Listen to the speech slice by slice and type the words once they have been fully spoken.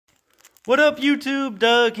What up, YouTube?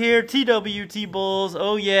 Doug here, TWT Bulls.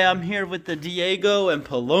 Oh yeah, I'm here with the Diego and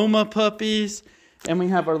Paloma puppies. And we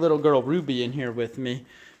have our little girl Ruby in here with me.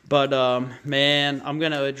 But man, I'm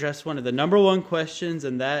going to address one of the #1 questions,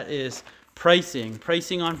 and that is pricing.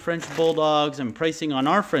 Pricing on French Bulldogs and pricing on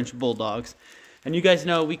our French Bulldogs. And you guys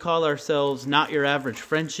know we call ourselves Not Your Average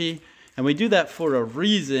Frenchie. And we do that for a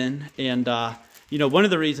reason. And you know, one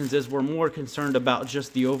of the reasons is we're more concerned about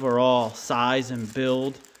just the overall size and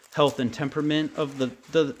build, health and temperament of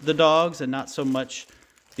the dogs, and not so much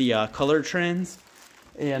the color trends.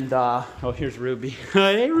 And oh, here's Ruby.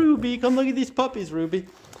 Hey Ruby, come look at these puppies, Ruby.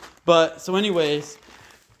 But so anyways,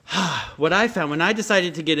 what I found when I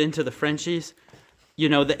decided to get into the Frenchies, you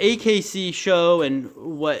know, the AKC show and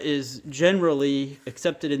what is generally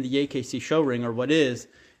accepted in the AKC show ring, or what is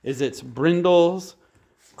it's brindles,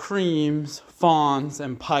 creams, fawns,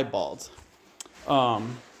 and piebalds.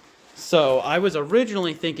 So I was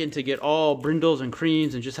originally thinking to get all brindles and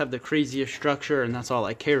creams and just have the craziest structure, and that's all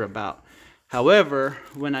I care about. However,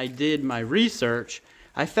 when I did my research,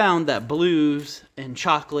 I found that blues and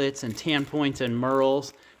chocolates and tan points and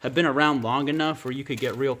merles have been around long enough where you could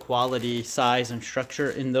get real quality size and structure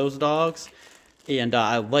in those dogs. And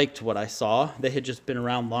I liked what I saw. They had just been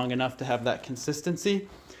around long enough to have that consistency.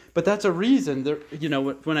 But that's a reason that, you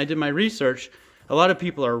know, when I did my research, a lot of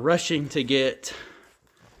people are rushing to get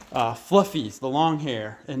Fluffies, the long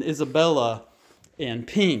hair, and Isabella, and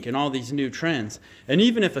Pink, and all these new trends. And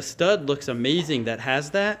even if a stud looks amazing that has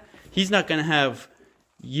that, he's not going to have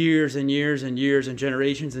years and years and years and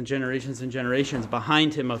generations and generations and generations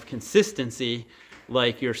behind him of consistency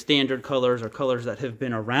like your standard colors or colors that have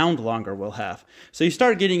been around longer will have. So you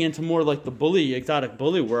start getting into more like the bully, exotic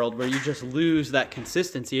bully world, where you just lose that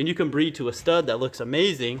consistency, and you can breed to a stud that looks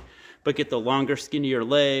amazing, but get the longer, skinnier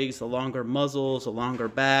legs, the longer muzzles, the longer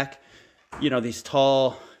back, you know, these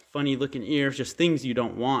tall, funny looking ears, just things you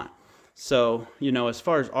don't want. So, you know, as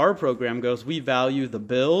far as our program goes, we value the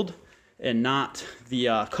build and not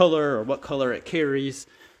the color or what color it carries.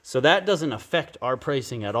 So that doesn't affect our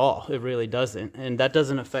pricing at all. It really doesn't. And that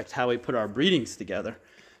doesn't affect how we put our breedings together.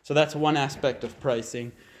 So that's one aspect of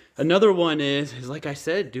pricing. Another one is like I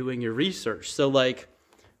said, doing your research. So like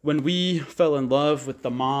when we fell in love with the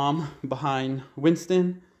mom behind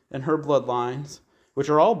Winston and her bloodlines, which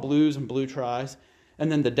are all blues and blue tries,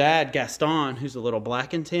 and then the dad, Gaston, who's a little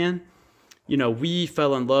black and tan, you know, we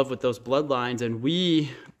fell in love with those bloodlines, and we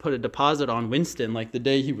put a deposit on Winston like the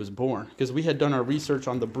day he was born, because we had done our research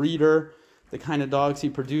on the breeder, the kind of dogs he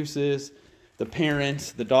produces, the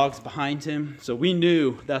parents, the dogs behind him. So we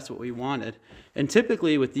knew that's what we wanted. And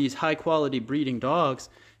typically with these high quality breeding dogs,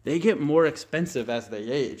 they get more expensive as they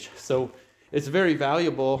age. So it's very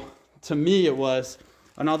valuable. To me, it was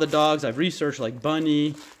on all the dogs I've researched, like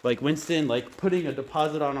Bunny, like Winston, like putting a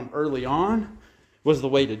deposit on them early on was the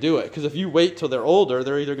way to do it. Because if you wait till they're older,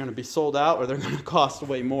 they're either going to be sold out or they're going to cost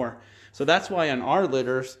way more. So that's why on our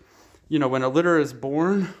litters, you know, when a litter is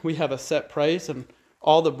born, we have a set price, and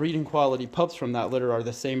all the breeding quality pups from that litter are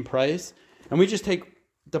the same price. And we just take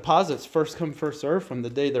deposits first come, first serve from the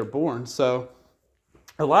day they're born. So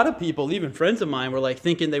a lot of people, even friends of mine, were like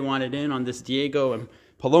thinking they wanted in on this Diego and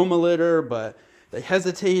Paloma litter, but they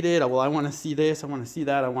hesitated. Well, I want to see this, I want to see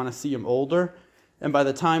that, I want to see them older. And by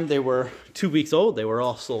the time they were 2 weeks old, they were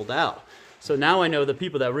all sold out. So now I know the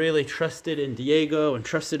people that really trusted in Diego and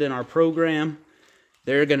trusted in our program,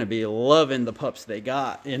 they're going to be loving the pups they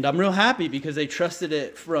got. And I'm real happy because they trusted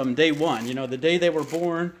it from day one. You know, the day they were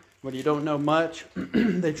born, when you don't know much,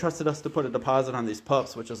 they trusted us to put a deposit on these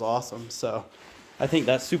pups, which is awesome. So I think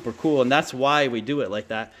that's super cool, and that's why we do it like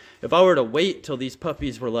that. If I were to wait till these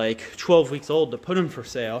puppies were like 12 weeks old to put them for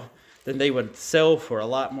sale, then they would sell for a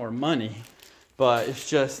lot more money. But it's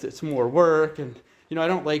just, it's more work, and you know, I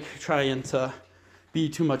don't like trying to be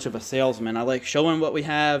too much of a salesman. I like showing what we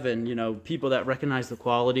have, and you know, people that recognize the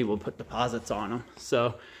quality will put deposits on them.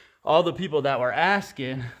 So all the people that were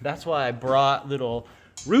asking, that's why I brought little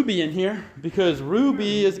Ruby in here, because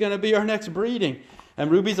Ruby is going to be our next breeding. And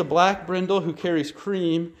Ruby's a black brindle who carries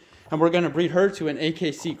cream, and we're going to breed her to an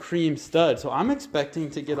AKC cream stud. So I'm expecting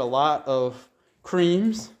to get a lot of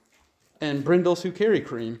creams and brindles who carry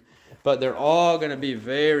cream. But they're all going to be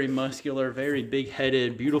very muscular, very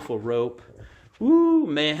big-headed, beautiful rope. Ooh,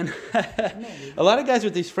 man. A lot of guys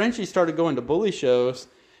with these Frenchies started going to bully shows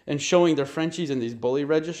and showing their Frenchies in these bully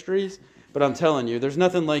registries. But I'm telling you, there's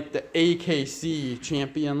nothing like the AKC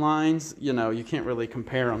champion lines. You know, you can't really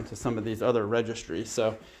compare them to some of these other registries.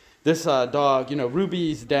 So this dog, you know,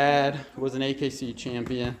 Ruby's dad was an AKC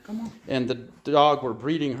champion. And the dog we're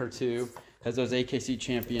breeding her to Has those AKC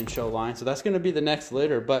champion show line. So that's going to be the next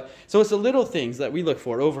litter. But so it's the little things that we look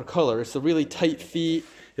for over color. It's the really tight feet.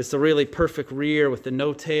 It's the really perfect rear with the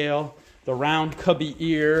no tail, the round cubby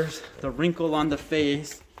ears, the wrinkle on the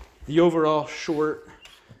face, the overall short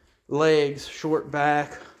legs, short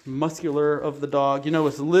back, muscular of the dog. You know,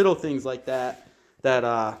 it's little things like that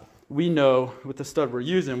that we know with the stud we're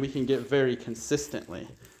using, we can get very consistently.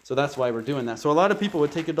 So that's why we're doing that. So a lot of people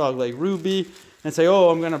would take a dog like Ruby and say, oh,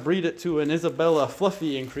 I'm going to breed it to an Isabella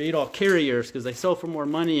Fluffy and create all carriers because they sell for more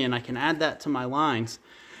money and I can add that to my lines.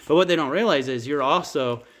 But what they don't realize is you're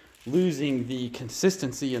also losing the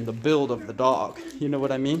consistency and the build of the dog. You know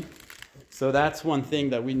what I mean? So that's one thing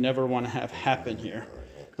that we never want to have happen here.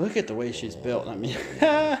 Look at the way she's built. I mean,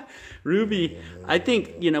 Ruby, I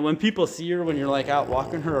think, you know, when people see her, when you're like out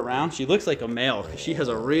walking her around, she looks like a male because she has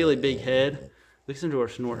a really big head. Listen to her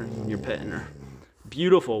snorting when you're petting her.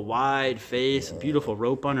 Beautiful wide face, beautiful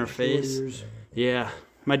rope on her face. Yeah,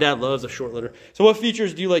 my dad loves a short litter. So what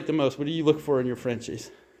features do you like the most? What do you look for in your Frenchies?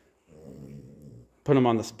 Put them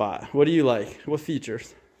on the spot. What do you like? What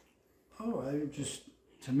features? Oh,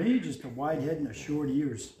 to me, just a wide head and the short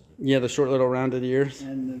ears. Yeah, the short little rounded ears.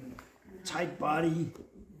 And the tight body.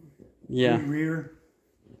 Yeah. Big rear.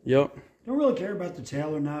 Yep. Don't really care about the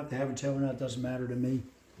tail or not. If they have a tail or not, doesn't matter to me.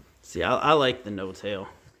 See, I like the no tail.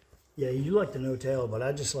 Yeah, you like the no tail, but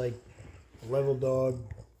I just like a level dog.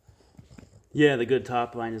 Yeah, the good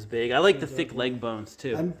top line is big. I like the thick leg bones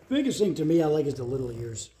too. And the biggest thing to me I like is the little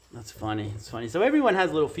ears. That's funny. It's funny. So everyone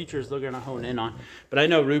has little features they're going to hone in on. But I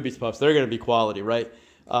know Ruby's pups, they're going to be quality, right?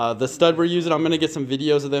 The stud we're using, I'm going to get some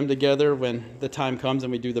videos of them together when the time comes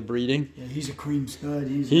and we do the breeding. Yeah, he's a cream stud.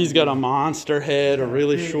 He's got a monster head, a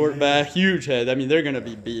really short back, huge head. I mean, they're going to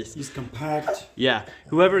be beasts. He's compact. Yeah.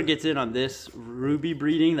 Whoever gets in on this Ruby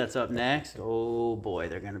breeding that's up next, oh boy,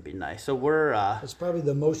 they're going to be nice. So we're... That's probably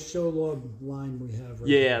the most show log line we have right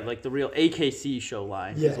yeah, now. like the real AKC show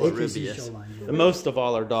line. Yeah, is what AKC Ruby is. show line. Yeah. The most of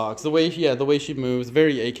all our dogs. The way she moves,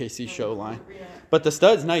 very AKC show line. But the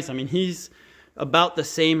stud's nice. I mean, he's about the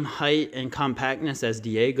same height and compactness as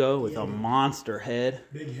Diego with a monster head.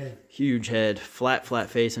 Big head. Huge head, flat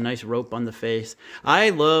face, a nice rope on the face.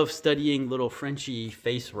 I love studying little Frenchie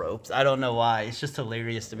face ropes. I don't know why. It's just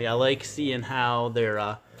hilarious to me. I like seeing how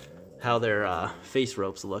their face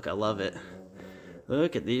ropes look. I love it.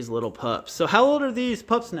 Look at these little pups. So how old are these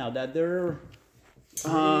pups now, Dad? They're... They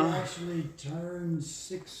actually turned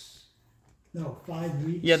 5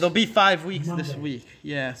 weeks. Yeah, they'll be 5 weeks Monday. this week.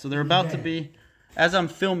 Yeah, so they're about to be... As I'm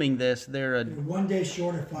filming this, they're 1 day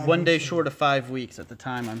short of 5 weeks. 1 day short of 5 weeks at the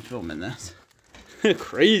time I'm filming this.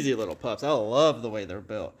 Crazy little pups. I love the way they're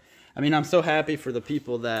built. I mean, I'm so happy for the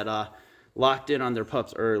people that locked in on their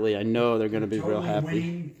pups early. I know they're going to be real happy.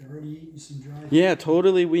 Weaned, they're already eating some dry food. Yeah,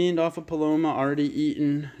 totally weaned off of Paloma, already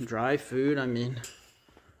eating dry food. I mean,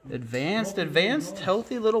 advanced,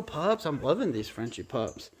 healthy little pups. I'm loving these Frenchie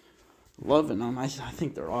pups. Loving them. I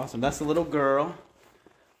think they're awesome. That's the little girl.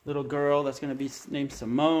 Little girl that's going to be named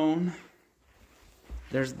Simone.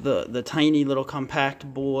 There's the tiny little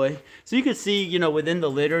compact boy. So you can see, you know, within the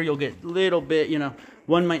litter, you'll get a little bit, you know,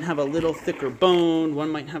 one might have a little thicker bone, one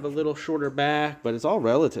might have a little shorter back, but it's all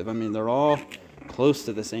relative. I mean, they're all close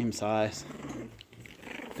to the same size.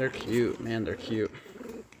 They're cute, man, they're cute.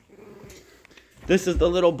 This is the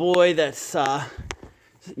little boy that's,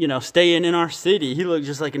 you know, staying in our city. He looked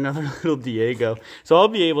just like another little Diego. So I'll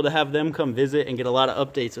be able to have them come visit and get a lot of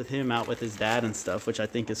updates with him out with his dad and stuff, which I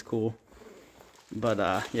think is cool.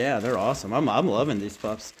 But yeah, they're awesome. I'm loving these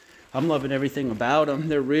pups. I'm loving everything about them.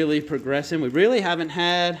 They're really progressing. We really haven't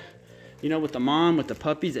had, you know, with the mom, with the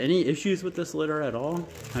puppies, any issues with this litter at all.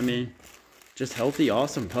 I mean, just healthy,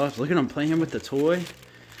 awesome pups. Look at them playing with the toy.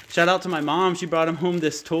 Shout out to my mom. She brought him home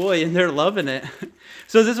this toy, and they're loving it.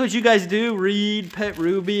 So is this what you guys do? Read, pet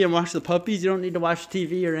Ruby, and watch the puppies? You don't need to watch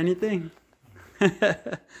TV or anything?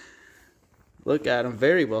 Look at them.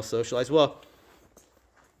 Very well socialized. Well,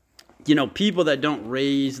 you know, people that don't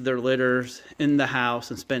raise their litters in the house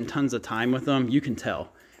and spend tons of time with them, you can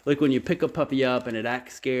tell. Like when you pick a puppy up and it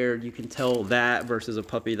acts scared, you can tell that versus a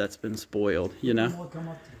puppy that's been spoiled, you know?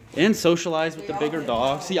 And socialize with the bigger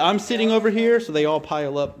dogs. See, I'm sitting over here, so they all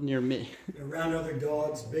pile up near me. Around other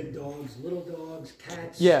dogs, big dogs, little dogs,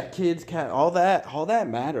 cats. Yeah, kids, cat, all that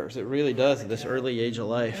matters. It really does at this early age of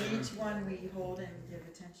life. Each one we hold and give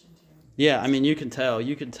attention to. Yeah, I mean, you can tell.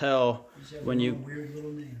 You can tell when Weird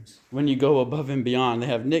little names. When you go above and beyond. They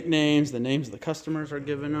have nicknames, the names the customers are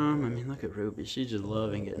giving them. I mean, look at Ruby. She's just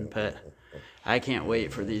loving getting pet. I can't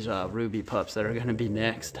wait for these Ruby pups that are going to be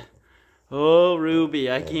next. Oh, Ruby,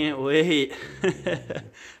 I can't wait.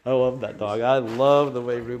 I love that dog. I love the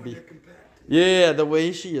way Ruby... Yeah, the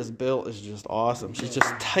way she is built is just awesome. She's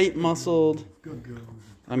just tight muscled. Good girl.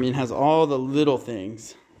 I mean, has all the little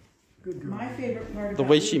things. Good girl. My favorite part The about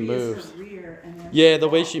way she Ruby is moves. her rear and then Yeah, she the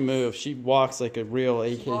way walks. she moves. She walks like a real walks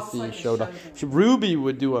AKC like a show dog. show dog. Ruby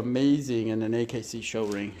would do amazing in an AKC show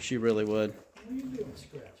ring. She really would. What are you doing,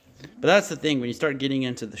 Scratch? But that's the thing, when you start getting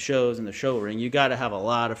into the shows and the show ring, you got to have a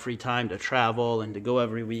lot of free time to travel and to go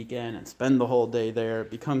every weekend and spend the whole day there.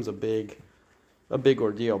 It becomes a big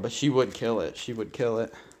ordeal. But she would kill it. She would kill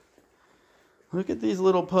it. Look at these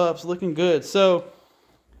little pups looking good. So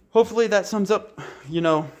hopefully that sums up, you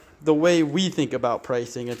know, the way we think about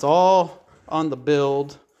pricing. It's all on the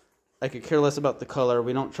build. I could care less about the color.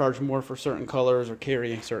 We don't charge more for certain colors or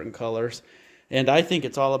carrying certain colors. And I think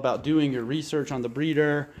it's all about doing your research on the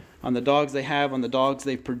breeder, on the dogs they have, on the dogs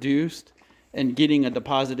they've produced, and getting a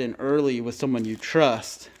deposit in early with someone you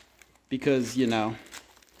trust. Because, you know,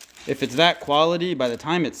 if it's that quality, by the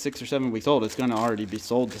time it's 6 or 7 weeks old, it's going to already be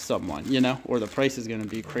sold to someone, you know, or the price is going to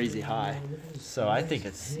be crazy high. So I think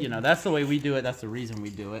it's, you know, that's the way we do it. That's the reason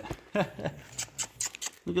we do it.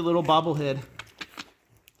 Look at little bobblehead.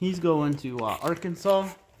 He's going to Arkansas.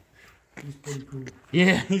 He's pretty cool.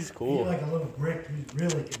 Yeah, he's He's cool. like a little brick. He's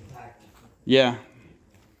really compact. Yeah.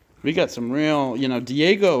 We got some real, you know,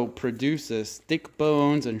 Diego produces thick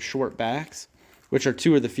bones and short backs, which are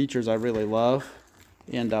two of the features I really love.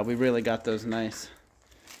 And we really got those nice.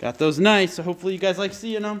 Got those nice. So hopefully you guys like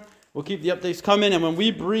seeing them. We'll keep the updates coming. And when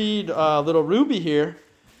we breed little Ruby here,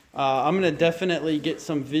 I'm going to definitely get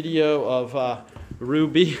some video of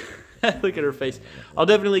Ruby. Look at her face. I'll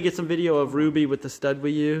definitely get some video of Ruby with the stud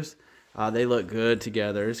we use. They look good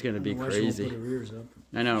together. It's going to be crazy. Put her ears up.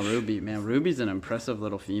 I know, Ruby, man. Ruby's an impressive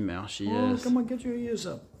little female. She is. Come on, get your ears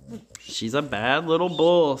up. She's a bad little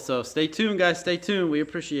bull. So stay tuned, guys. Stay tuned. We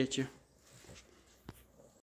appreciate you.